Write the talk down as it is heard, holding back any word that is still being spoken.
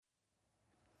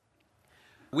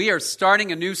We are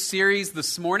starting a new series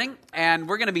this morning, and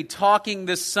we're going to be talking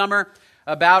this summer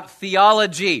about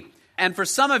theology. And for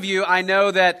some of you, I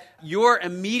know that your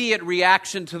immediate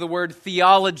reaction to the word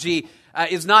theology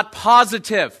is not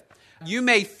positive. You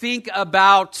may think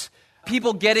about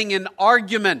people getting in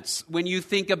arguments when you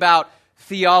think about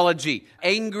theology,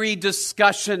 angry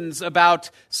discussions about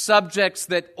subjects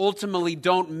that ultimately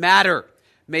don't matter,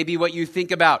 maybe what you think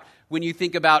about when you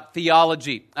think about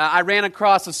theology. I ran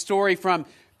across a story from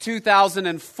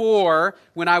 2004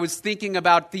 when I was thinking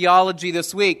about theology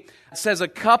this week. It says a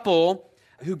couple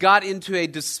who got into a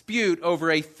dispute over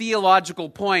a theological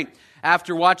point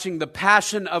after watching The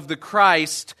Passion of the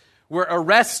Christ were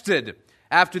arrested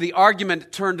after the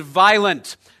argument turned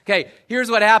violent. Okay,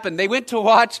 here's what happened. They went to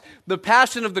watch The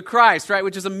Passion of the Christ, right,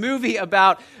 which is a movie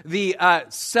about the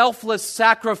selfless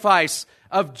sacrifice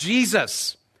of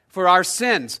Jesus for our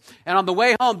sins. And on the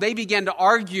way home, they began to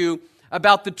argue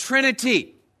about the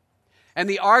Trinity. And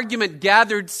the argument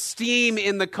gathered steam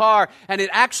in the car, and it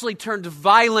actually turned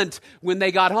violent when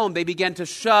they got home. They began to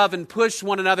shove and push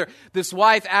one another. This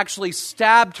wife actually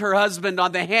stabbed her husband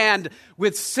on the hand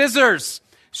with scissors.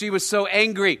 She was so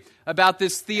angry about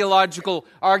this theological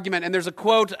argument. And there's a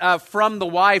quote from the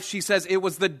wife. She says, "It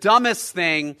was the dumbest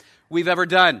thing we've ever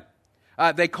done."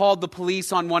 They called the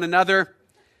police on one another.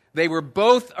 They were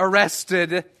both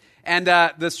arrested. And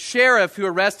the sheriff who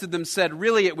arrested them said,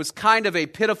 really, it was kind of a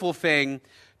pitiful thing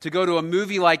to go to a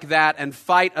movie like that and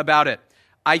fight about it.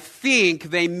 I think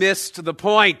they missed the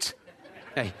point.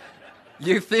 Hey,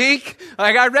 you think?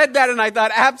 Like, I read that and I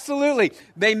thought, absolutely,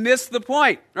 they missed the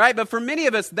point, right? But for many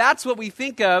of us, that's what we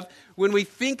think of when we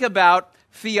think about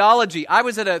theology. I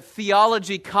was at a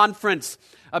theology conference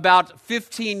about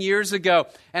 15 years ago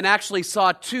and actually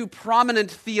saw two prominent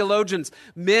theologians,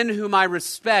 men whom I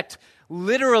respect,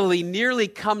 literally nearly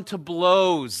come to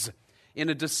blows in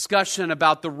a discussion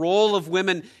about the role of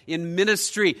women in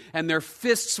ministry, and their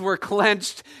fists were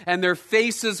clenched and their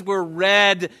faces were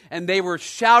red, and they were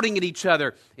shouting at each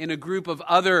other in a group of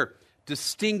other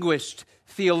distinguished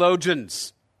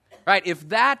theologians. Right? If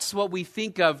that's what we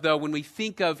think of, though, when we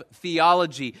think of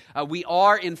theology, we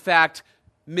are, in fact,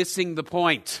 missing the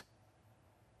point.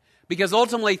 Because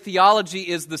ultimately, theology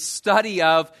is the study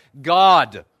of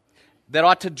God that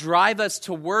ought to drive us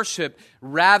to worship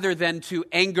rather than to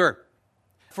anger.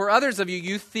 For others of you,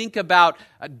 you think about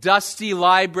dusty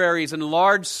libraries and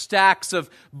large stacks of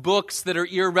books that are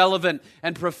irrelevant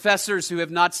and professors who have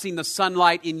not seen the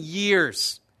sunlight in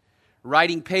years,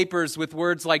 writing papers with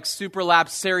words like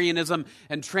supralapsarianism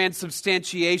and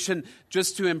transubstantiation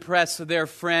just to impress their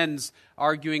friends,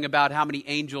 arguing about how many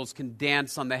angels can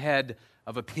dance on the head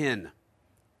of a pin.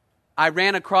 I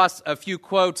ran across a few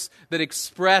quotes that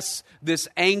express this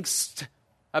angst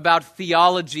about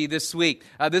theology this week.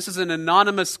 This is an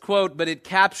anonymous quote, but it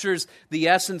captures the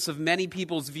essence of many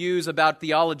people's views about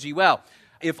theology well.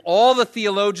 If all the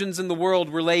theologians in the world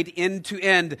were laid end to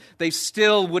end, they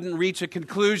still wouldn't reach a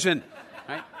conclusion.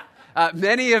 Right?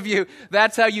 Many of you,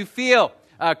 that's how you feel.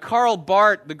 Karl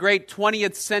Barth, the great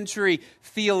 20th century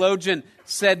theologian,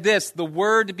 said this: the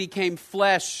Word became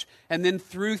flesh, and then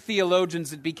through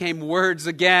theologians it became words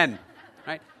again.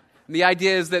 Right? And the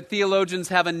idea is that theologians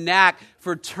have a knack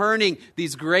for turning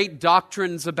these great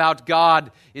doctrines about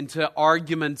God into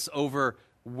arguments over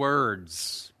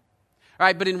words. All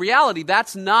right, but in reality,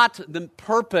 that's not the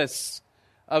purpose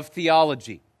of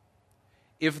theology.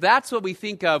 If that's what we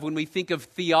think of when we think of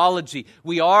theology,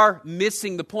 we are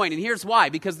missing the point. And here's why.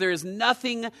 Because there is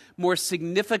nothing more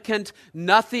significant,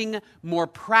 nothing more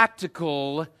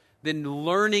practical than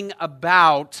learning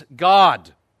about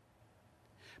God.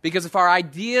 Because if our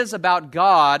ideas about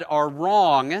God are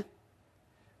wrong,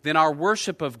 then our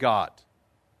worship of God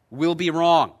will be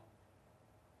wrong.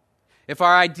 If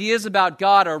our ideas about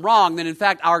God are wrong, then in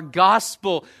fact our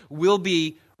gospel will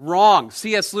be wrong.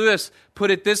 C.S. Lewis put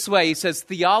it this way. He says,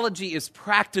 theology is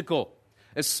practical,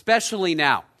 especially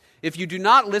now. If you do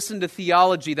not listen to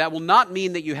theology, that will not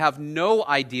mean that you have no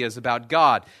ideas about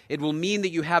God. It will mean that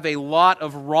you have a lot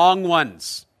of wrong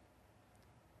ones.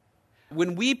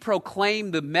 When we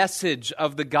proclaim the message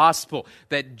of the gospel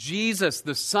that Jesus,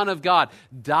 the Son of God,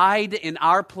 died in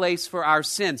our place for our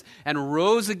sins and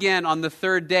rose again on the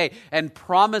third day and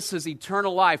promises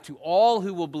eternal life to all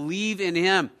who will believe in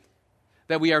Him,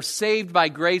 that we are saved by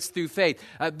grace through faith,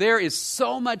 there is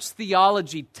so much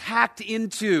theology tacked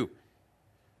into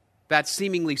that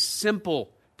seemingly simple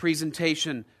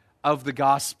presentation of the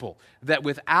gospel, that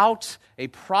without a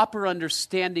proper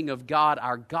understanding of God,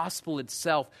 our gospel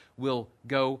itself will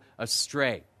go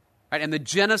astray. Right? And the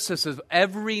genesis of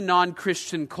every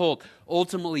non-Christian cult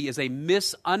ultimately is a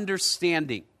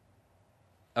misunderstanding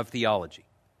of theology.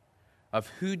 of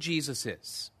who Jesus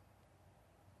is.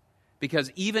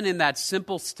 Because even in that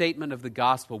simple statement of the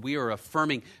gospel, we are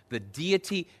affirming the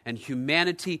deity and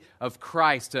humanity of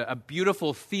Christ, a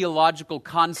beautiful theological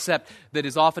concept that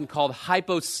is often called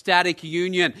hypostatic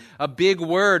union, a big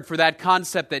word for that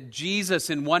concept that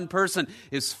Jesus in one person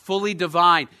is fully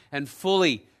divine and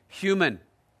fully human.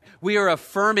 We are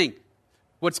affirming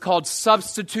what's called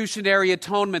substitutionary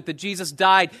atonement, that Jesus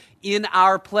died in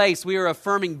our place. We are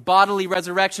affirming bodily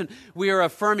resurrection. We are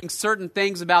affirming certain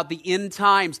things about the end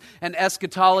times and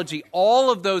eschatology. All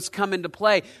of those come into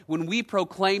play when we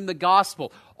proclaim the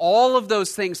gospel. All of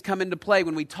those things come into play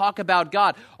when we talk about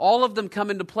God. All of them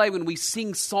come into play when we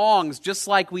sing songs, just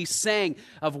like we sang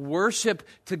of worship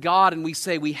to God, and we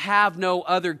say, we have no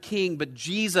other king but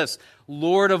Jesus,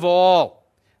 Lord of all.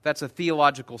 That's a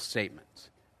theological statement.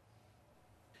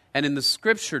 And in the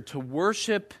Scripture, to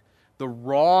worship the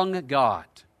wrong God,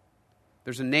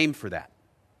 there's a name for that.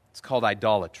 It's called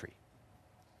idolatry.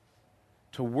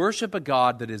 To worship a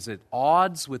God that is at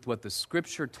odds with what the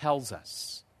Scripture tells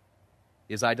us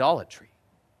is idolatry.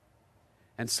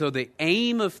 And so the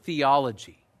aim of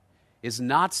theology is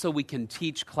not so we can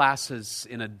teach classes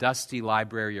in a dusty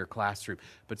library or classroom,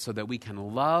 but so that we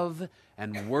can love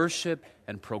and worship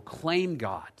and proclaim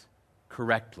God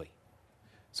correctly.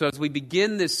 So as we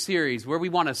begin this series, where we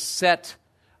want to set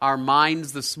our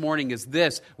minds this morning is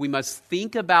this: we must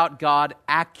think about God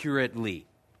accurately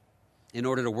in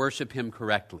order to worship Him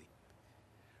correctly.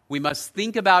 We must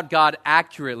think about God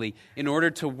accurately in order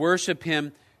to worship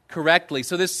Him correctly.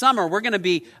 So this summer, we're going to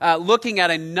be looking at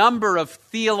a number of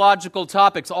theological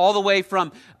topics, all the way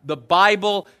from the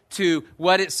Bible to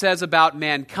what it says about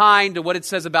mankind, to what it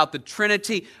says about the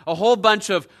Trinity, a whole bunch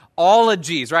of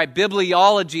ologies, right?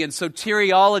 Bibliology and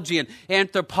soteriology and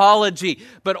anthropology.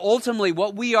 But ultimately,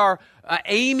 what we are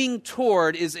aiming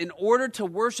toward is, in order to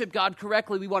worship God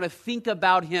correctly, we want to think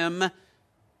about Him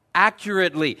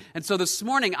accurately. And so this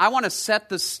morning, I want to set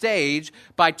the stage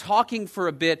by talking for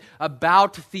a bit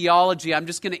about theology. I'm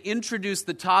just going to introduce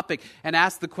the topic and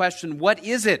ask the question, what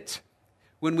is it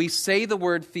when we say the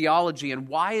word theology, and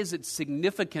why is it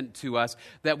significant to us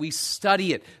that we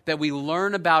study it, that we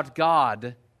learn about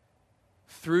God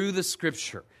through the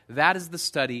Scripture? That is the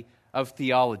study of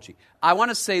theology. I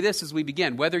want to say this as we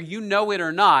begin. Whether you know it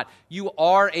or not, you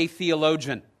are a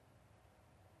theologian.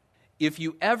 If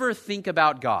you ever think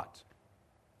about God,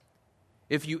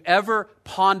 if you ever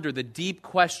ponder the deep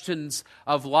questions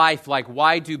of life, like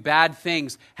why do bad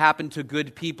things happen to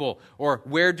good people, or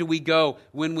where do we go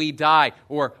when we die,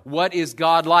 or what is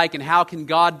God like, and how can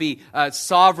God be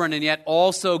sovereign and yet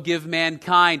also give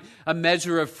mankind a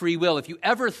measure of free will? If you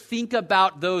ever think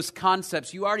about those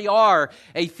concepts, you already are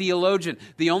a theologian.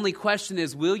 The only question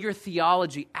is, will your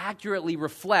theology accurately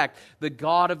reflect the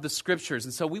God of the Scriptures?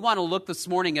 And so we want to look this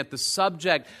morning at the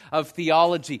subject of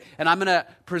theology, and I'm going to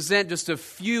present just a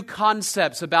few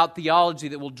concepts about theology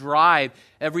that will drive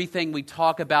everything we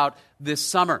talk about this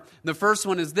summer. The first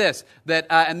one is this, that,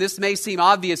 and this may seem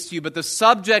obvious to you, but the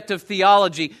subject of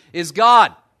theology is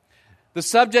God. The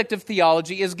subject of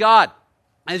theology is God.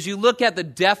 As you look at the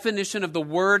definition of the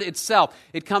word itself,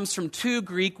 it comes from two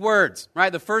Greek words,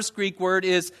 right? The first Greek word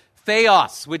is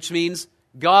theos, which means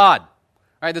God.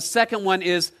 Right? The second one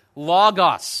is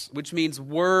logos, which means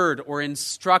word or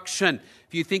instruction.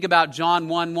 If you think about John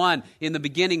 1:1, in the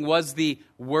beginning was the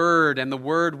Word, and the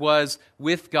Word was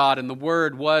with God, and the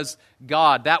Word was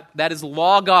God. That is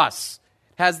logos.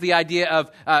 It has the idea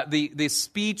of the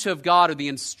speech of God, or the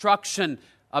instruction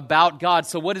about God.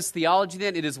 So what is theology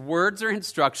then? It is words or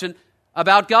instruction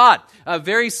about God.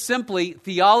 Very simply,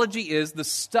 theology is the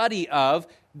study of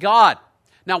God.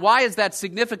 Now, why is that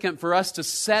significant for us to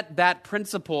set that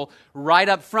principle right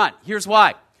up front? Here's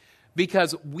why.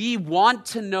 Because we want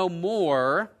to know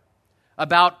more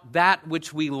about that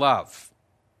which we love.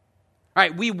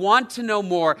 Right? We want to know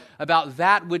more about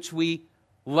that which we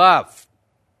love.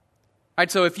 Right?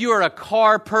 So if you are a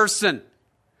car person,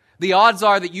 the odds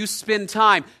are that you spend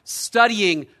time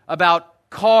studying about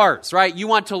cars, right? You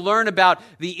want to learn about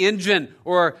the engine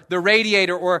or the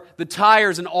radiator or the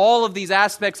tires and all of these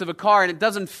aspects of a car, and it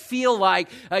doesn't feel like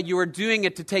you are doing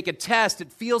it to take a test.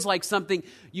 It feels like something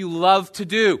you love to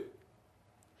do.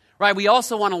 Right? We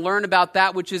also want to learn about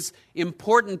that which is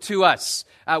important to us.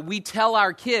 We tell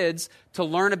our kids to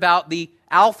learn about the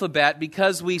alphabet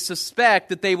because we suspect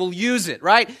that they will use it,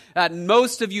 right?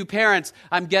 Most of you parents,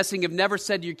 I'm guessing, have never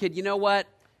said to your kid, you know what?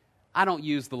 I don't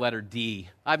use the letter D.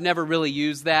 I've never really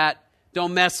used that.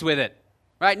 Don't mess with it.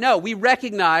 Right? No, we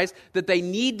recognize that they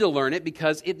need to learn it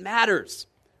because it matters.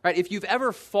 Right? If you've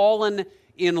ever fallen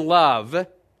in love,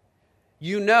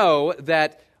 you know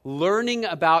that learning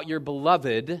about your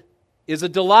beloved is a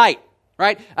delight.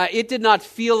 Right? It did not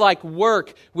feel like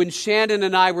work when Shannon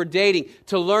and I were dating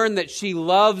to learn that she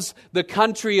loves the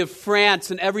country of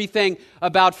France and everything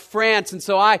about France. And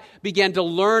so I began to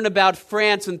learn about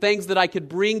France and things that I could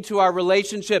bring to our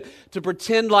relationship to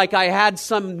pretend like I had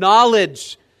some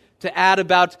knowledge to add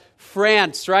about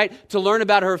France, right? To learn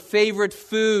about her favorite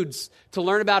foods, to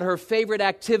learn about her favorite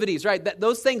activities, right?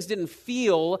 Those things didn't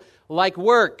feel like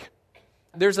work.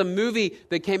 There's a movie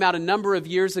that came out a number of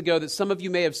years ago that some of you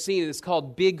may have seen. It's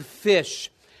called Big Fish.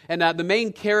 And the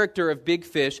main character of Big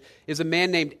Fish is a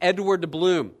man named Edward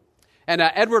Bloom. And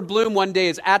Edward Bloom one day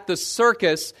is at the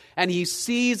circus, and he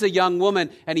sees a young woman,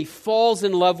 and he falls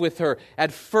in love with her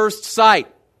at first sight.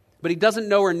 But he doesn't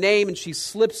know her name, and she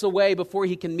slips away before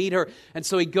he can meet her. And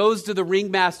so he goes to the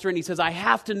ringmaster, and he says, I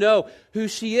have to know who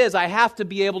she is. I have to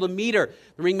be able to meet her.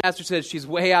 The ringmaster says, she's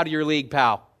way out of your league,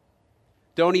 pal.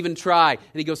 Don't even try. And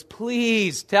he goes,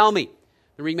 please tell me.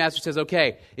 The ringmaster says,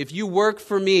 okay, if you work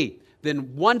for me,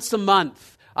 then once a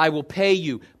month I will pay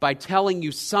you by telling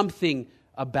you something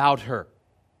about her.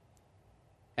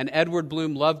 And Edward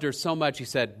Bloom loved her so much, he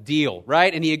said, deal,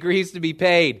 right? And he agrees to be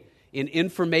paid in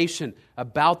information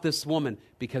about this woman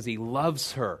because he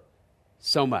loves her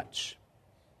so much.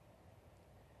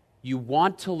 You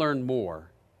want to learn more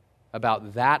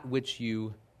about that which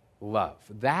you love.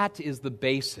 That is the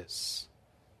basis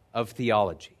of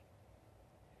theology.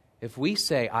 If we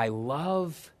say, I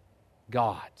love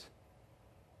God,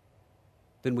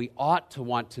 then we ought to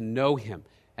want to know Him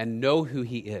and know who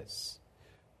He is.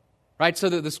 Right? So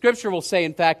that the Scripture will say,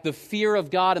 in fact, the fear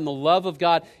of God and the love of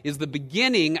God is the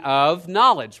beginning of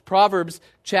knowledge. Proverbs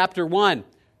chapter 1,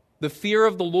 the fear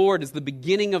of the Lord is the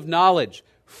beginning of knowledge.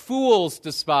 Fools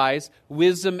despise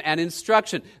wisdom and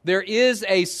instruction. There is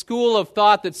a school of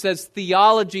thought that says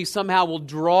theology somehow will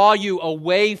draw you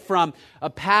away from a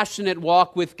passionate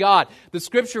walk with God. The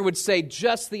Scripture would say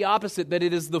just the opposite, that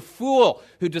it is the fool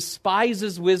who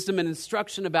despises wisdom and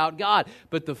instruction about God.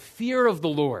 But the fear of the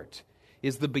Lord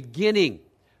is the beginning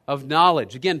of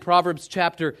knowledge. Again, Proverbs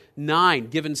chapter 9,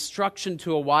 give instruction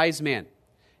to a wise man,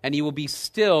 and he will be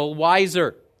still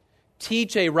wiser.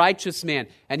 Teach a righteous man,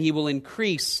 and he will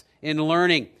increase in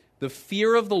learning. The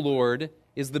fear of the Lord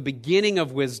is the beginning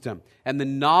of wisdom, and the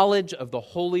knowledge of the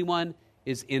Holy One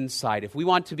is insight. If we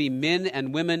want to be men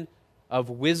and women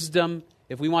of wisdom,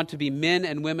 if we want to be men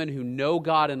and women who know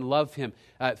God and love Him,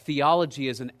 theology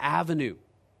is an avenue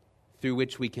through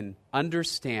which we can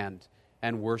understand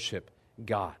and worship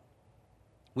God.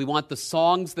 We want the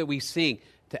songs that we sing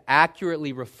to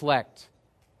accurately reflect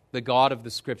the God of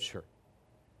the Scripture.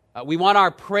 We want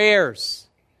our prayers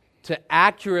to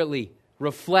accurately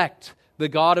reflect the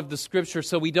God of the Scripture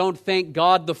so we don't thank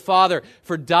God the Father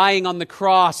for dying on the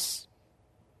cross.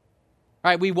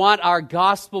 All right, we want our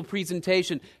gospel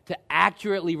presentation to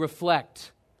accurately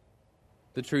reflect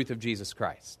the truth of Jesus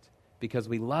Christ because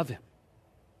we love Him.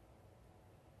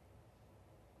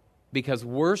 Because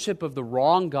worship of the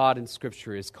wrong God in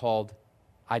Scripture is called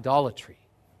idolatry.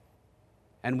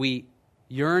 And we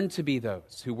yearn to be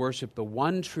those who worship the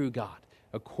one true God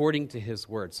according to His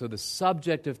Word. So the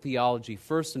subject of theology,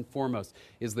 first and foremost,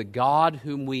 is the God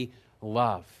whom we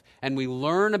love. And we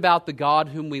learn about the God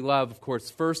whom we love, of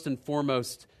course, first and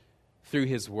foremost through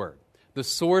His Word. The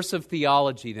source of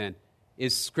theology, then,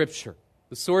 is Scripture.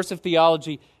 The source of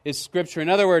theology is Scripture. In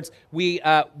other words, we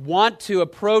want to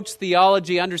approach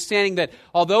theology understanding that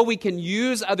although we can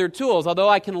use other tools, although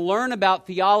I can learn about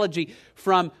theology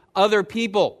from other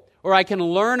people, or I can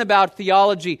learn about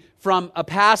theology from a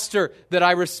pastor that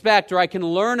I respect, or I can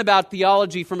learn about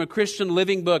theology from a Christian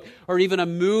living book, or even a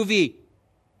movie.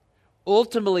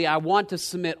 Ultimately, I want to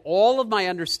submit all of my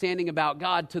understanding about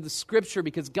God to the Scripture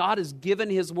because God has given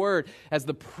His Word as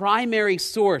the primary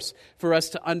source for us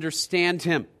to understand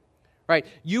Him. Right?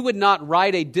 You would not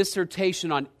write a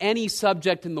dissertation on any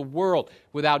subject in the world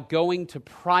without going to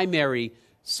primary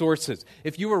sources.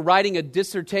 If you were writing a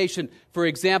dissertation, for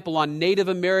example, on Native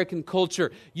American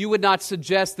culture, you would not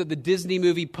suggest that the Disney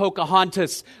movie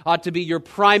Pocahontas ought to be your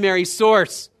primary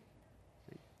source.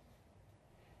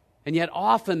 And yet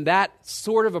often that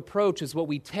sort of approach is what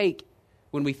we take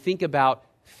when we think about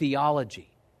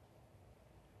theology.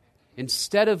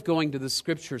 Instead of going to the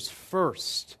Scriptures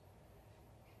first,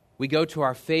 we go to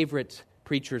our favorite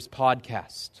preacher's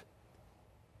podcast.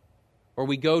 Or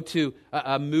we go to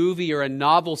a movie or a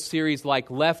novel series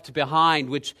like Left Behind,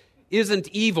 which isn't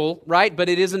evil, right? But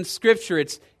it isn't Scripture.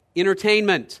 It's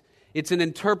entertainment. It's an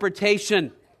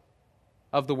interpretation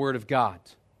of the Word of God.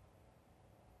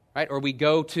 Right? Or we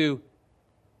go to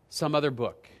some other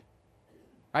book.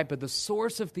 Right? But the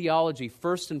source of theology,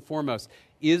 first and foremost,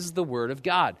 is the Word of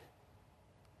God.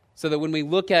 So that when we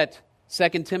look at 2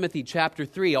 Timothy chapter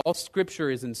 3, all Scripture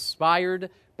is inspired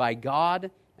by God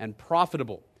and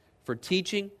profitable for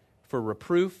teaching, for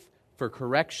reproof, for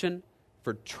correction,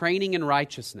 for training in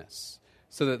righteousness,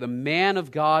 so that the man of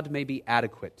God may be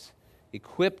adequate,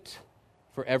 equipped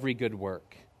for every good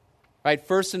work. Right?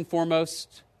 First and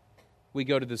foremost, we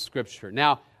go to the Scripture.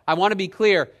 Now, I want to be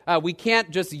clear. We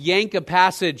can't just yank a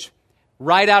passage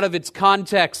right out of its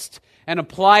context and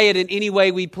apply it in any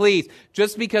way we please.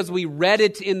 Just because we read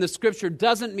it in the Scripture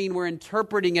doesn't mean we're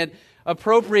interpreting it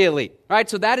appropriately. Right?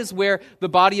 So that is where the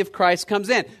body of Christ comes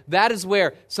in. That is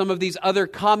where some of these other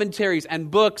commentaries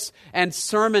and books and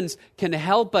sermons can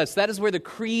help us. That is where the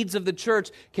creeds of the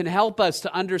church can help us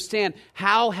to understand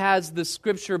how has the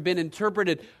Scripture been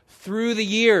interpreted through the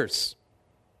years.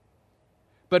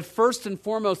 But first and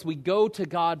foremost, we go to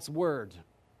God's Word.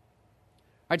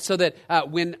 Right? So that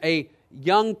when a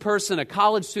young person, a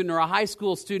college student or a high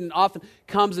school student often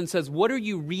comes and says, "What are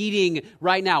you reading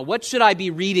right now? What should I be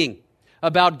reading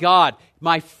about God?"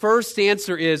 My first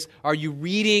answer is, are you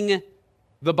reading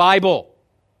the Bible?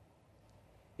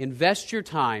 Invest your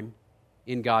time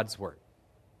in God's Word,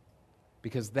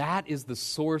 because that is the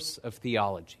source of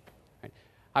theology. Right?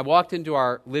 I walked into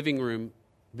our living room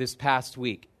this past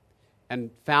week and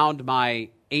found my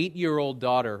 8-year-old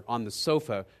daughter on the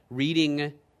sofa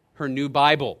reading her new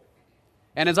Bible.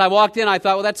 And as I walked in, I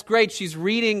thought, well, that's great. She's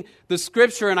reading the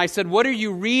Scripture. And I said, "What are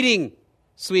you reading,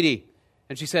 sweetie?"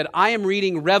 And she said, "I am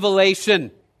reading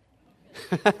Revelation."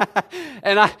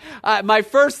 And my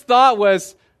first thought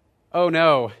was, oh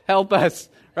no, help us,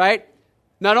 right?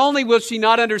 Not only will she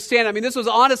not understand, this was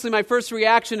honestly my first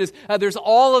reaction is there's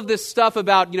all of this stuff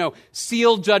about,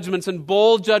 seal judgments and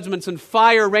bowl judgments and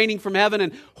fire raining from heaven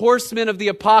and horsemen of the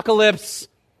apocalypse.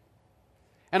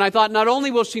 And I thought, not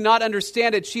only will she not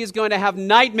understand it, she is going to have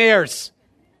nightmares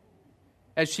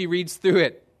as she reads through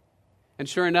it. And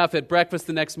sure enough, at breakfast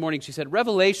the next morning, she said,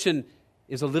 "Revelation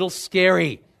is a little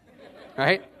scary,"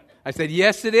 right? I said,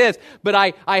 "Yes, it is." But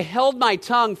I held my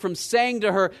tongue from saying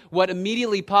to her what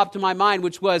immediately popped to my mind,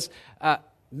 which was,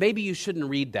 maybe you shouldn't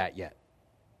read that yet.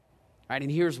 Right? And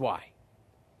here's why.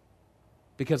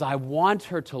 Because I want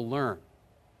her to learn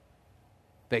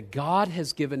that God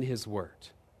has given His Word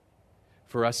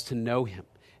for us to know Him.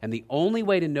 And the only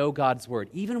way to know God's Word,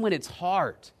 even when it's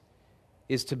hard,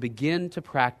 is to begin to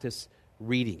practice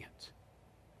reading it.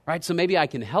 Right? So maybe I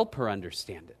can help her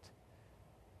understand it.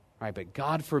 Right? But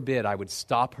God forbid I would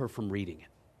stop her from reading it.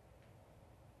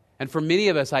 And for many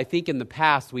of us, I think in the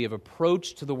past, we have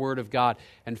approached the Word of God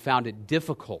and found it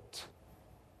difficult.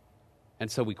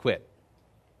 And so we quit.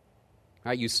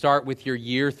 Right? You start with your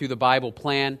year through the Bible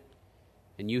plan,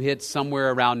 and you hit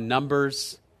somewhere around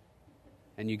Numbers,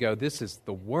 and you go, "This is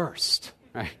the worst,"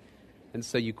 right? And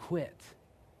so you quit.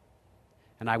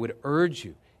 And I would urge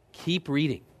you, keep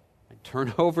reading.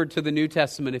 Turn over to the New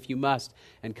Testament if you must,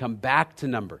 and come back to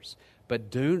Numbers.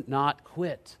 But do not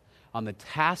quit on the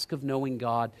task of knowing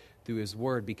God through His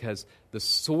Word, because the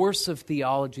source of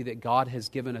theology that God has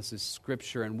given us is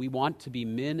Scripture, and we want to be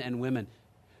men and women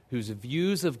whose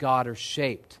views of God are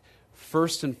shaped,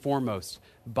 first and foremost,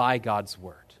 by God's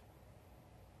Word.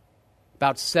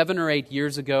 About 7 or 8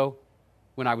 years ago,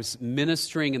 when I was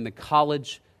ministering in the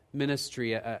college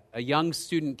ministry, a young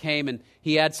student came and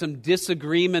he had some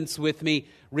disagreements with me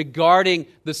regarding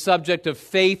the subject of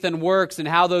faith and works and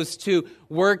how those two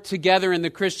work together in the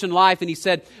Christian life. And he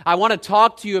said, "I want to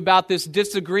talk to you about this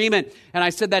disagreement." And I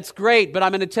said, "That's great, but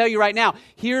I'm going to tell you right now,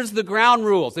 here's the ground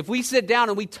rules. If we sit down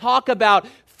and we talk about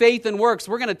faith and works,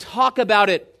 we're going to talk about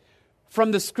it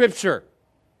from the Scripture,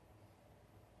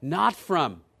 not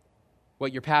from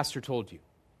what your pastor told you,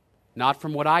 not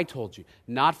from what I told you,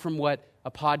 not from what a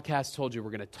podcast told you.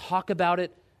 We're going to talk about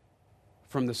it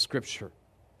from the Scripture."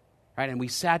 Right? And we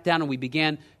sat down and we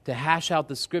began to hash out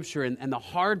the Scripture. And the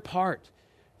hard part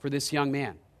for this young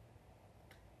man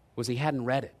was he hadn't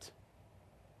read it.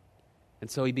 And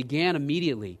so he began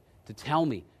immediately to tell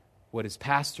me what his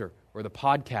pastor or the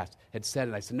podcast had said.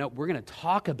 And I said, "No, we're going to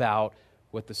talk about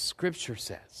what the Scripture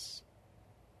says."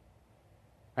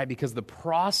 Right? Because the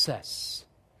process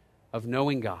of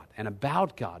knowing God and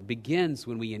about God begins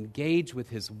when we engage with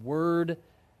His Word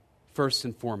first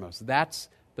and foremost. That's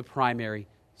the primary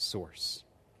source.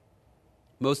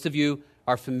 Most of you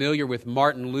are familiar with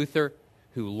Martin Luther,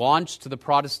 who launched the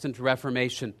Protestant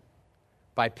Reformation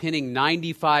by pinning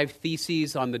 95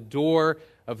 theses on the door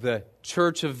of the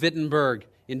Church of Wittenberg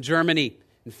in Germany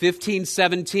in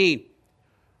 1517.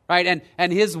 Right?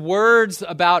 And his words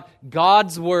about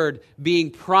God's Word being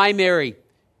primary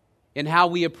in how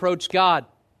we approach God,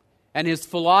 and his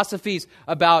philosophies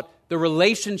about the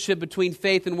relationship between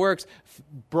faith and works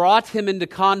brought him into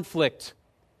conflict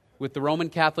with the Roman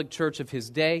Catholic Church of his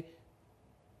day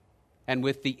and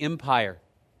with the empire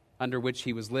under which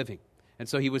he was living. And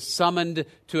so he was summoned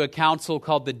to a council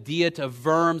called the Diet of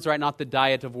Worms, right? Not the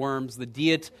Diet of Worms, the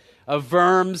Diet of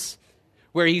Worms,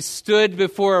 where he stood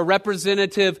before a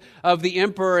representative of the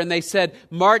emperor, and they said,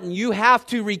 Martin, you have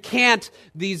to recant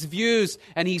these views.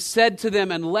 And he said to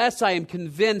them, unless I am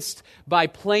convinced by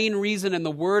plain reason and the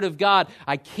word of God,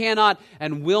 I cannot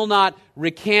and will not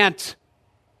recant.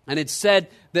 And it's said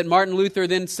that Martin Luther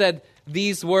then said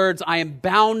these words, I am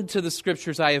bound to the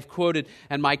scriptures I have quoted,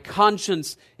 and my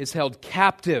conscience is held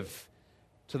captive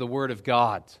to the word of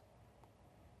God,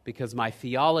 because my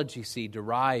theology, see,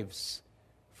 derives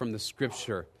from the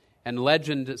scripture. And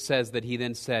legend says that he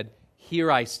then said,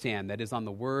 here I stand, that is on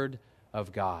the word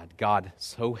of God. God,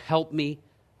 so help me,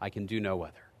 I can do no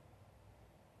other.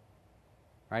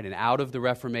 Right? And out of the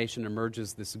Reformation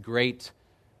emerges this great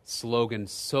slogan,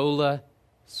 sola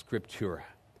scriptura.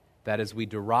 That is, we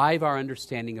derive our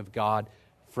understanding of God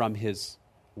from his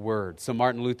word. So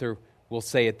Martin Luther will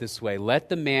say it this way, let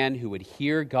the man who would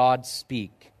hear God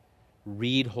speak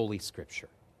read Holy Scripture.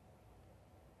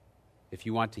 If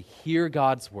you want to hear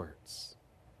God's words,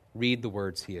 read the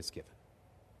words he has given.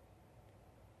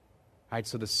 All right,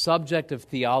 so the subject of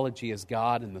theology is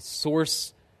God, and the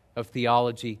source of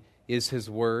theology is his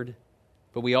word.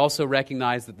 But we also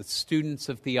recognize that the students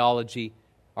of theology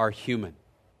are human.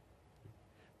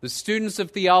 The students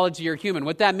of theology are human.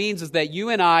 What that means is that you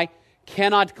and I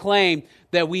cannot claim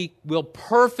that we will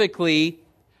perfectly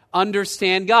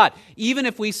understand God. Even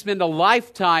if we spend a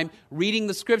lifetime reading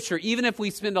the Scripture, even if we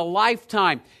spend a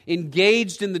lifetime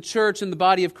engaged in the church and the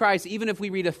body of Christ, even if we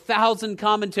read 1,000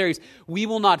 commentaries, we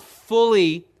will not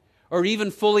fully or even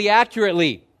fully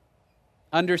accurately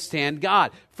understand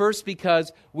God. First,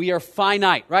 because we are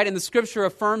finite, right? And the Scripture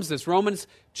affirms this. Romans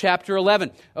chapter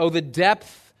 11. Oh, the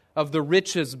depth of the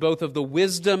riches, both of the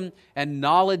wisdom and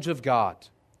knowledge of God.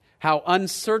 How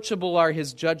unsearchable are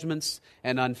his judgments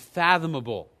and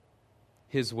unfathomable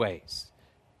his ways.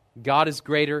 God is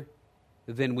greater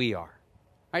than we are.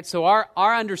 Right? So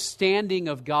our understanding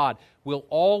of God will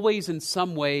always in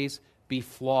some ways be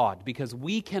flawed because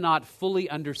we cannot fully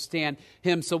understand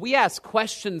him. So we ask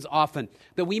questions often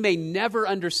that we may never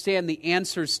understand the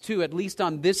answers to, at least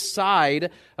on this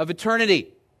side of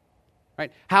eternity.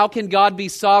 Right? How can God be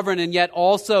sovereign and yet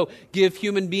also give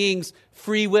human beings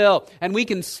free will? And we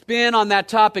can spin on that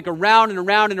topic around and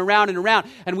around and around and around.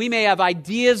 And we may have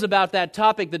ideas about that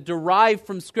topic that derive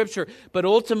from Scripture. But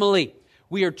ultimately,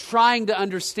 we are trying to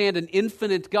understand an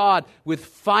infinite God with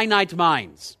finite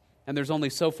minds. And there's only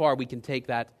so far we can take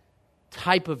that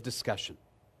type of discussion.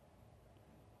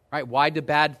 Right? Why do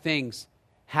bad things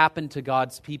happen to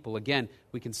God's people? Again,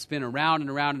 we can spin around and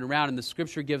around and around, and the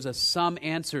Scripture gives us some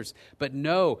answers. But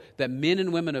know that men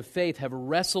and women of faith have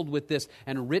wrestled with this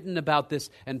and written about this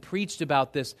and preached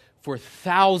about this for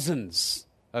thousands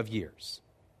of years.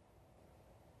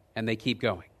 And they keep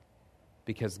going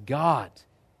because God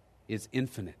is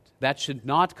infinite. That should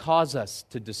not cause us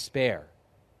to despair,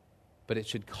 but it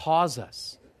should cause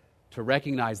us to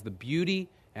recognize the beauty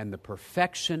and the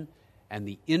perfection and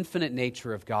the infinite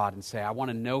nature of God and say, I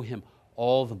want to know him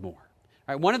all the more.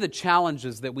 All right, one of the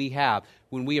challenges that we have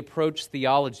when we approach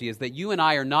theology is that you and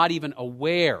I are not even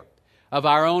aware of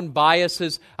our own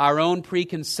biases, our own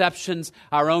preconceptions,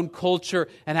 our own culture,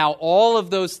 and how all of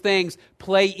those things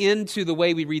play into the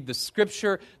way we read the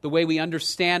Scripture, the way we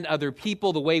understand other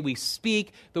people, the way we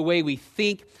speak, the way we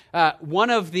think. One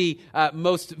of the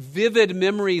most vivid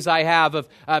memories I have of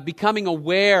becoming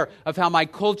aware of how my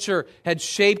culture had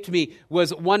shaped me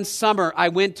was one summer I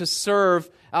went to serve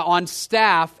on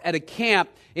staff at a camp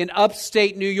in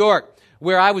upstate New York,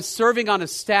 where I was serving on a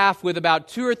staff with about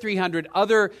 200 or 300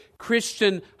 other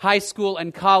Christian high school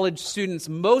and college students,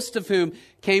 most of whom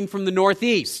came from the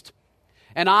Northeast.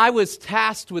 And I was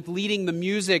tasked with leading the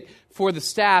music for the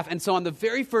staff. And so on the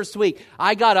very first week,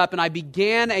 I got up and I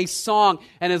began a song.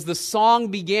 And as the song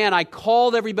began, I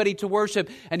called everybody to worship.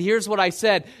 And here's what I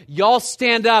said, y'all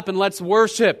stand up and let's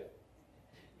worship.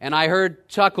 And I heard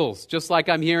chuckles, just like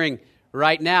I'm hearing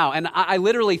right now. And I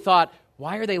literally thought,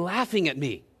 why are they laughing at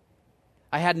me?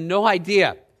 I had no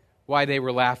idea why they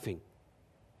were laughing.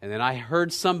 And then I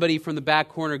heard somebody from the back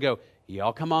corner go,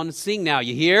 y'all come on and sing now,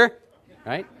 you hear?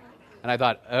 Right? And I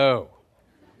thought, oh,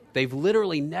 they've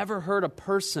literally never heard a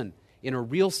person in a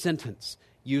real sentence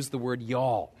use the word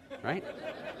y'all, right?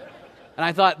 And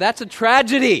I thought, that's a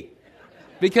tragedy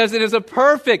because it is a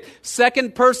perfect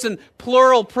second person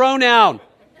plural pronoun.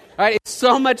 All Right? It's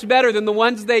so much better than the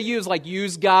ones they use, like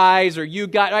use guys or you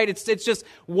guys, right? It's just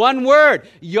one word,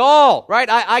 y'all, right?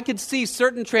 I could see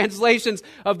certain translations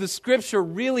of the Scripture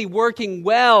really working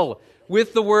well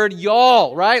with the word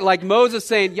y'all, right? Like Moses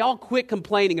saying, y'all quit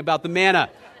complaining about the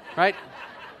manna, right?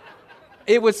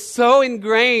 It was so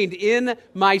ingrained in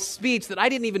my speech that I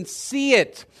didn't even see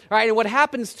it, right? And what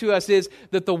happens to us is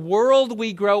that the world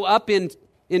we grow up into,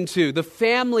 the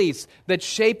families that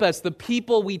shape us, the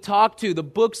people we talk to, the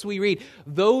books we read,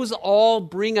 those all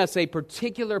bring us a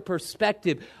particular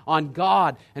perspective on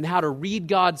God and how to read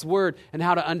God's Word and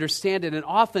how to understand it. And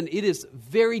often it is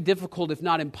very difficult, if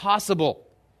not impossible,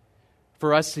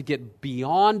 for us to get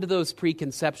beyond those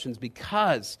preconceptions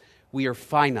because we are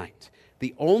finite.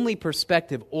 The only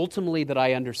perspective ultimately that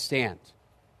I understand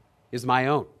is my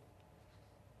own,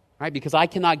 right? Because I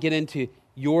cannot get into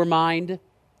your mind,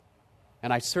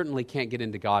 and I certainly can't get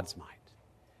into God's mind.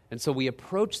 And so we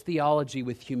approach theology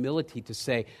with humility to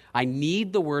say, I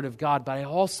need the Word of God, but I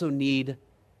also need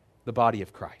the body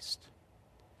of Christ.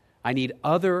 I need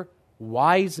other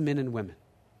wise men and women.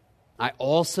 I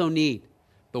also need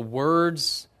the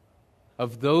words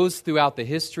of those throughout the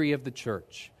history of the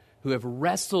church who have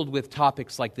wrestled with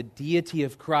topics like the deity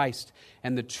of Christ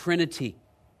and the Trinity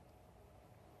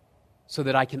so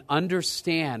that I can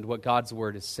understand what God's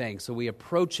Word is saying. So we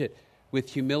approach it with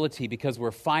humility because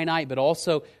we're finite, but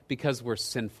also because we're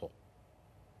sinful.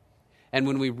 And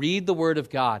when we read the Word of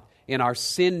God, in our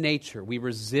sin nature, we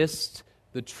resist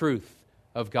the truth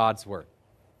of God's Word.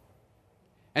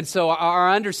 And so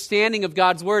our understanding of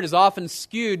God's Word is often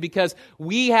skewed because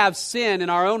we have sin in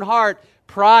our own heart,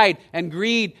 pride and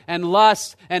greed and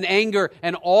lust and anger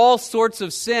and all sorts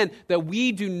of sin that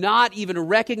we do not even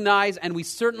recognize and we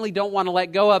certainly don't want to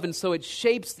let go of. And so it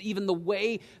shapes even the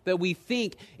way that we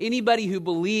think. Anybody who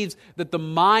believes that the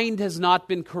mind has not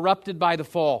been corrupted by the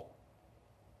fall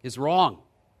is wrong.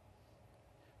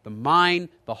 The mind,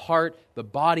 the heart, the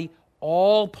body,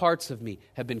 all parts of me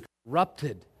have been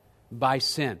corrupted by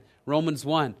sin. Romans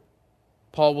 1.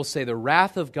 Paul will say, the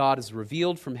wrath of God is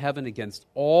revealed from heaven against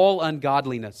all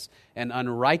ungodliness and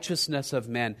unrighteousness of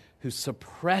men who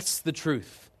suppress the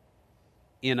truth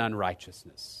in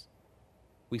unrighteousness.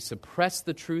 We suppress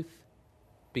the truth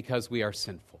because we are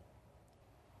sinful.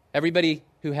 Everybody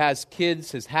who has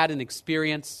kids has had an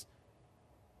experience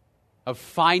of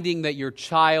finding that your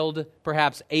child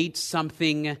perhaps ate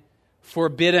something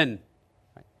forbidden,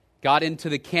 got into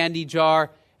the candy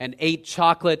jar and ate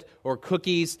chocolate or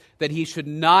cookies that he should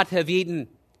not have eaten.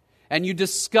 And you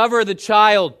discover the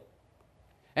child,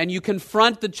 and you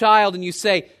confront the child, and you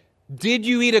say, did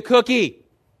you eat a cookie?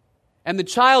 And the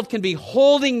child can be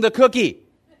holding the cookie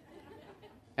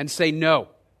and say, no,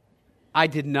 I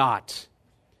did not.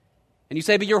 And you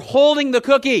say, but you're holding the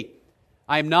cookie.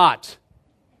 I am not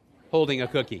holding a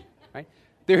cookie. Right?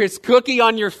 There is cookie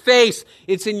on your face.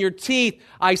 It's in your teeth.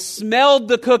 I smelled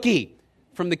the cookie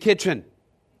from the kitchen.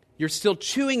 You're still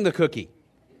chewing the cookie.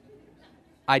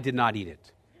 I did not eat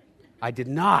it. I did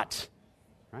not.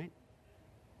 Right?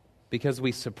 Because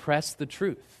we suppress the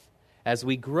truth. As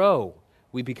we grow,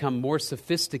 we become more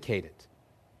sophisticated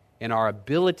in our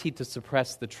ability to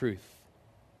suppress the truth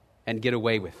and get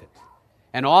away with it.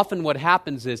 And often what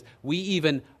happens is we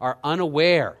even are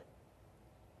unaware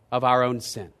of our own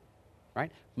sin.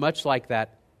 Right? Much like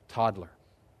that toddler.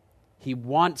 He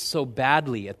wants so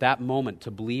badly at that moment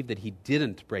to believe that he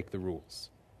didn't break the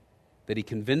rules, that he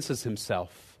convinces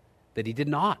himself that he did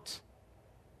not.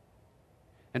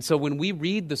 And so when we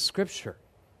read the Scripture,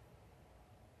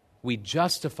 we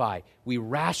justify, we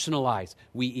rationalize,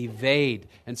 we evade.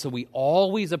 And so we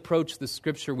always approach the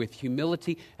Scripture with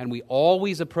humility, and we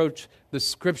always approach the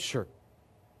Scripture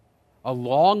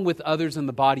along with others in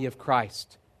the body of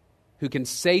Christ who can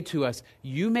say to us,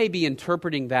 you may be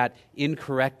interpreting that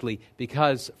incorrectly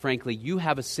because, frankly, you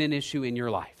have a sin issue in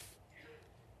your life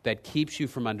that keeps you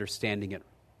from understanding it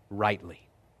rightly.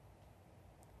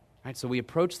 Right? So we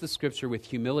approach the Scripture with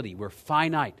humility. We're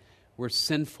finite. We're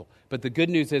sinful. But the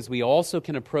good news is we also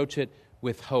can approach it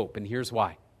with hope. And here's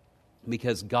why.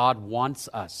 Because God wants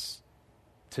us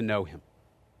to know Him.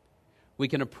 We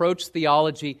can approach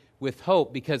theology with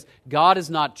hope because God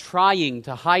is not trying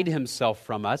to hide Himself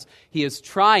from us. He is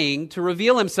trying to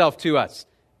reveal Himself to us.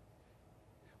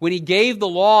 When He gave the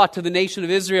law to the nation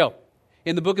of Israel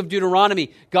in the book of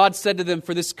Deuteronomy, God said to them,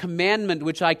 for this commandment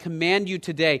which I command you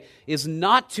today is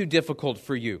not too difficult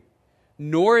for you,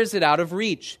 nor is it out of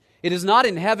reach. It is not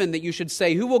in heaven that you should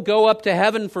say, who will go up to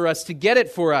heaven for us to get it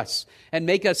for us and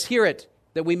make us hear it,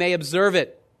 that we may observe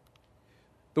it.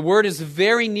 The word is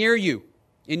very near you,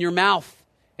 in your mouth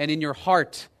and in your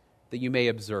heart, that you may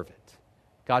observe it.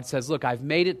 God says, look, I've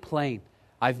made it plain.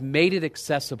 I've made it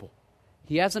accessible.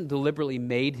 He hasn't deliberately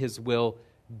made his will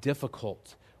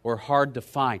difficult or hard to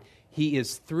find. He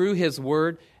is through his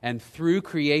word and through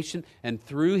creation and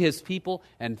through his people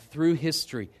and through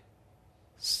history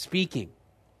speaking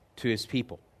to his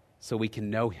people so we can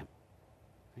know him.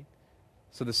 Right?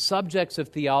 So the subjects of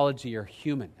theology are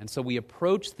human. And so we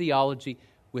approach theology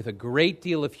with a great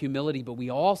deal of humility, but we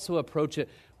also approach it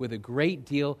with a great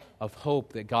deal of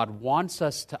hope that God wants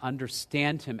us to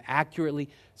understand him accurately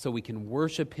so we can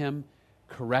worship him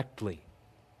correctly.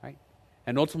 Right?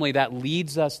 And ultimately that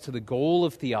leads us to the goal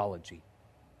of theology.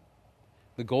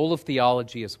 The goal of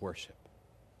theology is worship.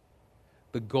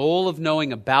 The goal of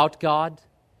knowing about God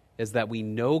is that we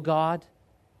know God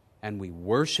and we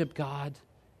worship God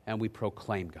and we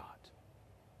proclaim God.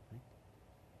 Right?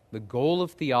 The goal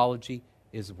of theology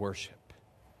is worship.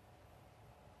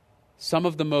 Some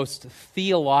of the most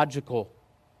theological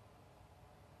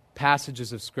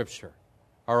passages of Scripture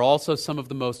are also some of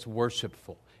the most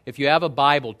worshipful. If you have a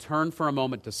Bible, turn for a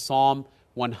moment to Psalm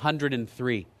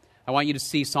 103. I want you to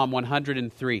see Psalm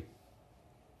 103.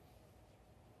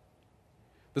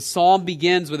 The psalm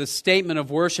begins with a statement of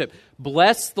worship.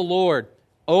 Bless the Lord,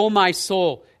 O my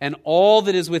soul, and all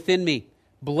that is within me.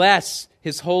 Bless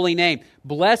his holy name.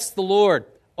 Bless the Lord,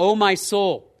 O my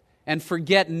soul, and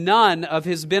forget none of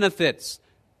his benefits.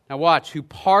 Now watch, who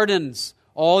pardons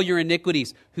all your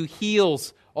iniquities, who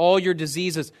heals all your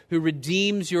diseases, who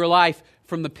redeems your life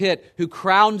from the pit, who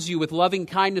crowns you with loving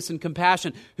kindness and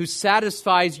compassion, who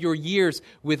satisfies your years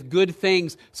with good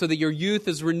things so that your youth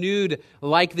is renewed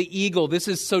like the eagle. This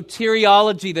is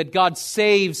soteriology, that God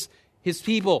saves his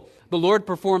people. The Lord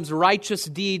performs righteous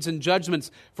deeds and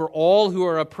judgments for all who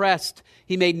are oppressed.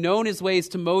 He made known his ways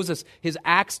to Moses, his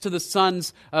acts to the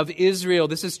sons of Israel.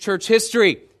 This is church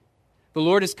history. The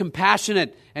Lord is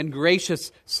compassionate and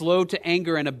gracious, slow to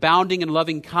anger, and abounding in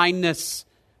loving kindness.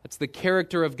 That's the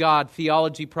character of God,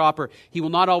 theology proper. He will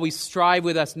not always strive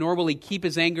with us, nor will he keep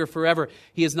his anger forever.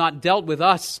 He has not dealt with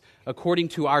us according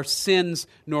to our sins,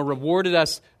 nor rewarded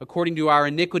us according to our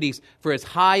iniquities. For as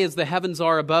high as the heavens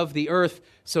are above the earth,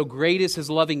 so great is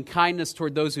his loving kindness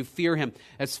toward those who fear him.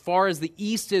 As far as the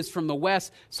east is from the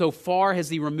west, so far has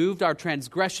he removed our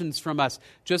transgressions from us.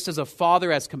 Just as a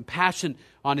father has compassion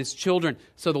on his children,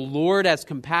 so the Lord has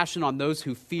compassion on those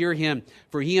who fear him.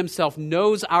 For he himself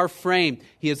knows our frame.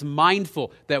 He is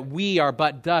mindful that we are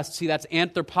but dust. See, that's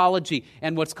anthropology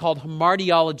and what's called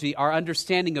hamartiology, our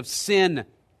understanding of sin.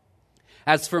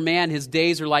 As for man, his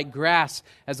days are like grass,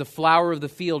 as a flower of the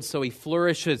field, so he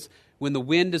flourishes. When the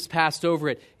wind has passed over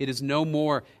it, it is no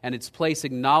more, and its place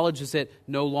acknowledges it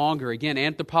no longer. Again,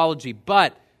 anthropology.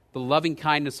 But the loving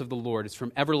kindness of the Lord is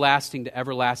from everlasting to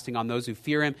everlasting on those who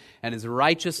fear him, and his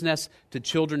righteousness to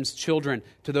children's children,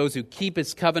 to those who keep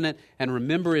his covenant and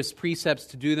remember his precepts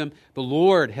to do them. The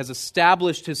Lord has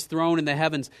established his throne in the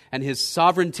heavens, and his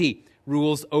sovereignty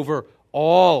rules over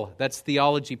all. That's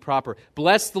theology proper.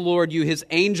 Bless the Lord, you his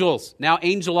angels. Now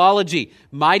angelology,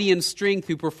 mighty in strength,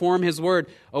 who perform his word,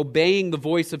 obeying the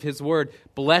voice of his word.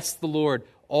 Bless the Lord,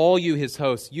 all you his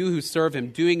hosts, you who serve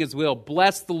him, doing his will.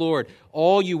 Bless the Lord,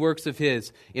 all you works of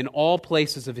his, in all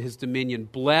places of his dominion.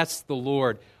 Bless the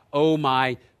Lord, O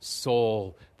my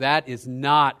soul. That is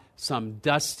not some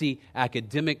dusty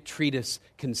academic treatise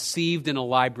conceived in a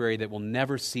library that will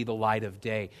never see the light of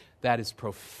day. That is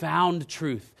profound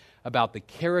truth about the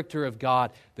character of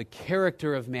God, the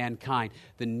character of mankind,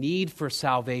 the need for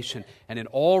salvation, and it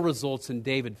all results in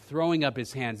David throwing up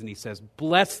his hands and he says,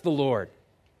 bless the Lord,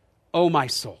 O my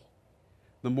soul.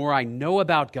 The more I know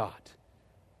about God,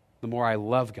 the more I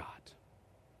love God.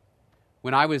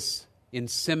 When I was in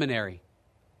seminary,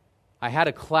 I had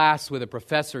a class with a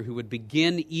professor who would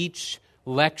begin each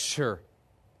lecture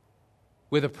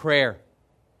with a prayer.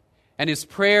 And his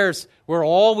prayers were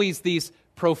always these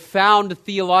profound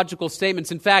theological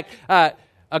statements. In fact,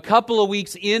 a couple of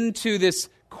weeks into this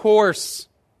course,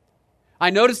 I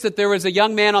noticed that there was a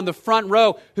young man on the front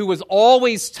row who was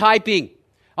always typing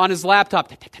on his laptop,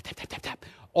 tap, tap, tap, tap, tap, tap,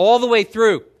 all the way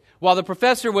through. While the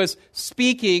professor was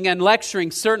speaking and lecturing,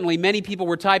 certainly many people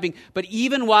were typing, but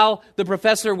even while the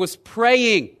professor was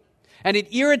praying, and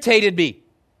it irritated me,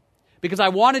 because I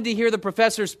wanted to hear the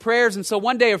professor's prayers. And so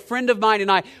one day a friend of mine and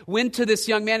I went to this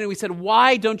young man and we said,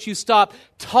 why don't you stop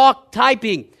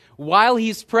typing while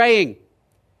he's praying?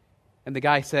 And the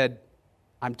guy said,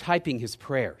 I'm typing his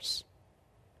prayers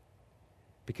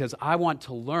because I want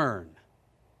to learn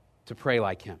to pray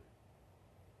like him.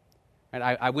 And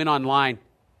I went online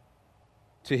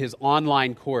to his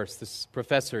online course. This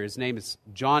professor, his name is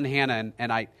John Hanna,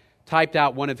 and I typed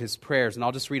out one of his prayers, and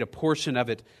I'll just read a portion of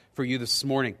it for you this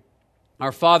morning.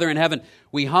 Our Father in heaven,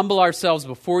 we humble ourselves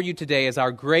before you today as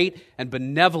our great and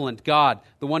benevolent God,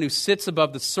 the one who sits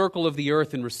above the circle of the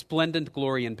earth in resplendent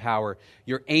glory and power.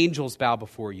 Your angels bow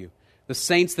before you. The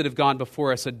saints that have gone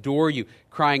before us adore you,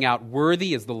 crying out,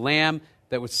 "Worthy is the Lamb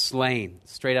that was slain,"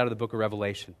 straight out of the book of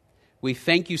Revelation. We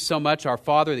thank you so much, our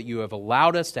Father, that you have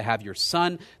allowed us to have your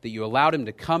Son, that you allowed him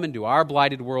to come into our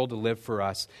blighted world to live for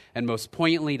us, and most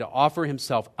poignantly to offer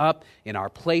himself up in our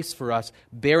place for us,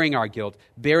 bearing our guilt,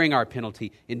 bearing our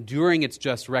penalty, enduring its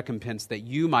just recompense, that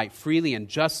you might freely and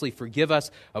justly forgive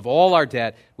us of all our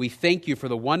debt. We thank you for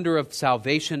the wonder of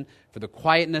salvation, for the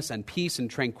quietness and peace and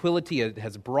tranquility it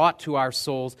has brought to our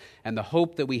souls, and the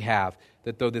hope that we have,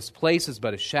 that though this place is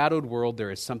but a shadowed world, there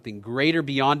is something greater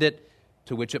beyond it,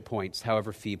 to which it points,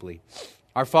 however feebly.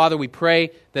 Our Father, we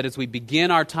pray that as we begin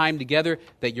our time together,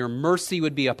 that your mercy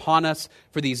would be upon us.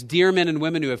 For these dear men and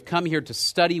women who have come here to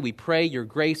study, we pray your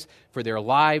grace for their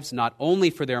lives, not only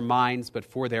for their minds, but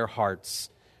for their hearts.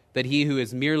 That he who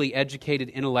is merely educated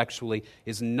intellectually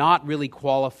is not really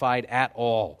qualified at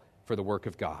all for the work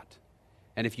of God.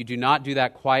 And if you do not do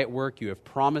that quiet work you have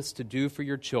promised to do for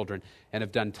your children and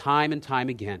have done time and time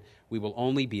again, we will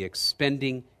only be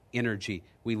expending energy.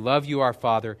 We love you, our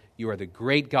Father. You are the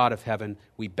great God of heaven.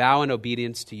 We bow in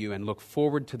obedience to you and look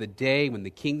forward to the day when the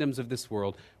kingdoms of this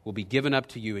world will be given up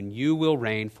to you and you will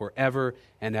reign forever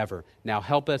and ever. Now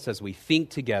help us as we think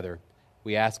together.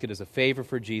 We ask it as a favor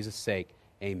for Jesus' sake.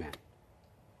 Amen.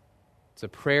 It's a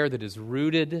prayer that is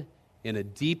rooted in a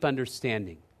deep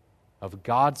understanding of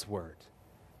God's word,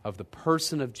 of the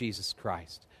person of Jesus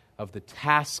Christ, of the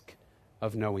task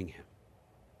of knowing him.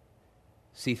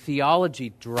 See,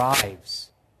 theology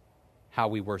drives how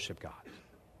we worship God.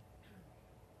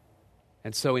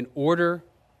 And so in order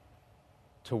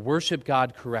to worship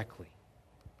God correctly,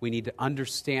 we need to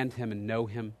understand him and know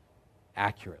him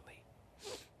accurately.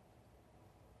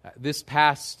 This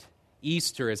past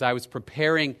Easter, as I was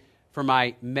preparing for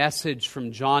my message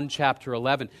from John chapter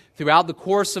 11, throughout the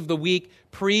course of the week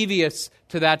previous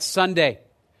to that Sunday,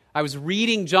 I was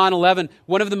reading John 11,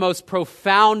 one of the most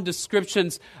profound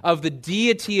descriptions of the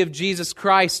deity of Jesus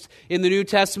Christ in the New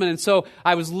Testament. And so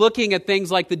I was looking at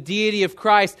things like the deity of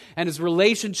Christ and his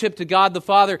relationship to God the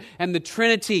Father and the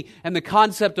Trinity and the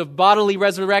concept of bodily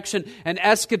resurrection and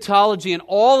eschatology. And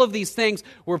all of these things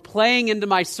were playing into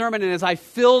my sermon. And as I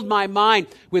filled my mind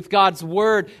with God's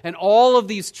Word and all of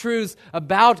these truths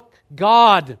about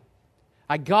God,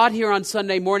 I got here on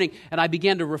Sunday morning and I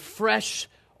began to refresh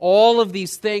all of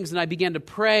these things, and I began to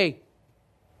pray,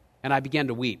 and I began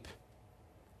to weep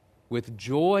with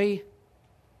joy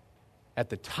at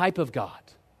the type of God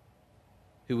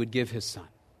who would give his Son,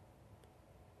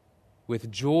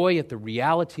 with joy at the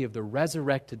reality of the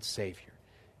resurrected Savior,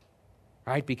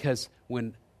 right? Because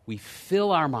when we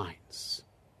fill our minds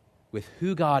with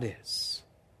who God is,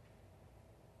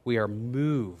 we are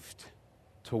moved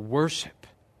to worship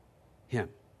him.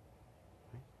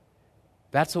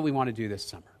 That's what we want to do this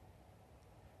summer.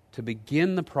 To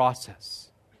begin the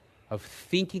process of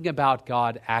thinking about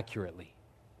God accurately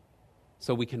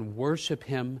so we can worship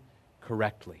him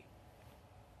correctly.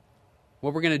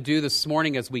 What we're going to do this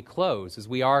morning as we close is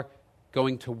we are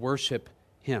going to worship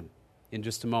him in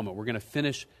just a moment. We're going to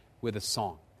finish with a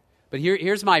song. But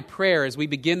here's my prayer as we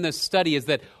begin this study is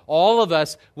that all of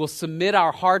us will submit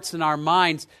our hearts and our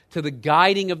minds to the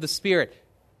guiding of the Spirit.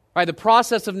 Right, the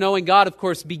process of knowing God, of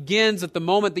course, begins at the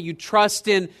moment that you trust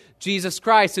in Jesus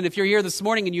Christ. And if you're here this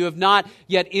morning and you have not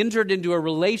yet entered into a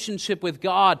relationship with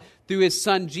God through his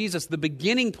Son Jesus, the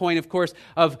beginning point, of course,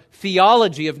 of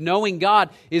theology, of knowing God,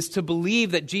 is to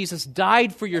believe that Jesus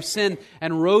died for your sin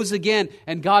and rose again,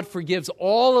 and God forgives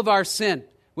all of our sin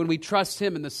when we trust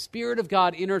him. And the Spirit of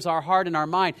God enters our heart and our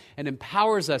mind and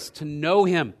empowers us to know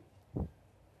him.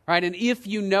 Right, and if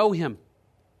you know him,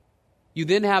 you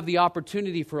then have the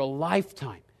opportunity for a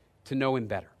lifetime to know him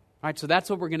better. All right, so that's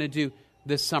what we're going to do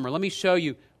this summer. Let me show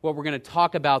you what we're going to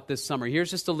talk about this summer. Here's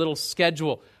just a little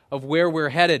schedule of where we're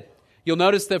headed. You'll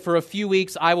notice that for a few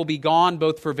weeks I will be gone,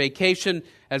 both for vacation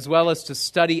as well as to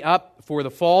study up for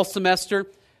the fall semester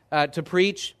to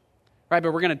preach. Right,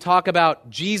 but we're going to talk about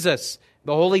Jesus,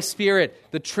 the Holy Spirit,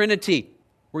 the Trinity.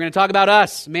 We're going to talk about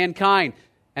us, mankind,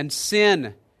 and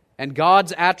sin, and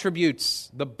God's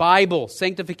attributes, the Bible,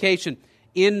 sanctification,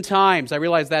 end times. I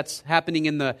realize that's happening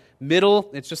in the middle.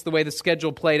 It's just the way the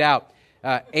schedule played out.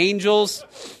 Angels,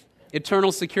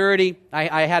 eternal security.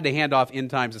 I had to hand off end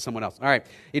times to someone else. All right.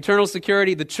 Eternal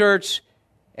security, the church,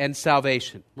 and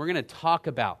salvation. We're going to talk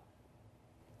about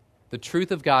the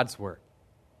truth of God's Word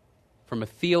from a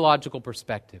theological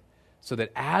perspective so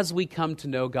that as we come to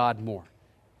know God more,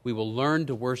 we will learn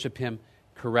to worship him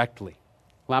correctly.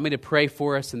 Allow me to pray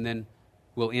for us, and then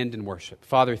we'll end in worship.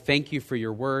 Father, thank you for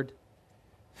your word.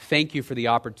 Thank you for the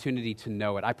opportunity to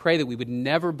know it. I pray that we would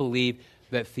never believe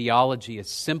that theology is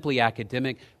simply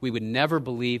academic. We would never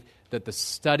believe that the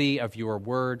study of your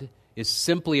word is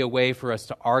simply a way for us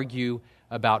to argue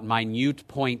about minute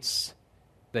points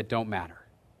that don't matter,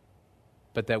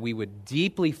 but that we would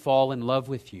deeply fall in love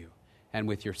with you and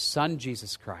with your Son,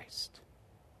 Jesus Christ,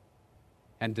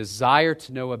 and desire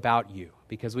to know about you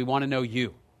because we want to know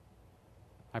you.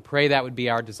 I pray that would be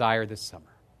our desire this summer.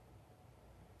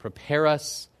 Prepare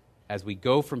us as we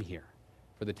go from here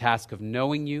for the task of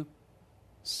knowing you,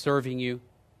 serving you,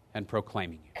 and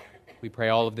proclaiming you. We pray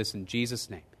all of this in Jesus'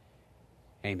 name.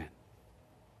 Amen.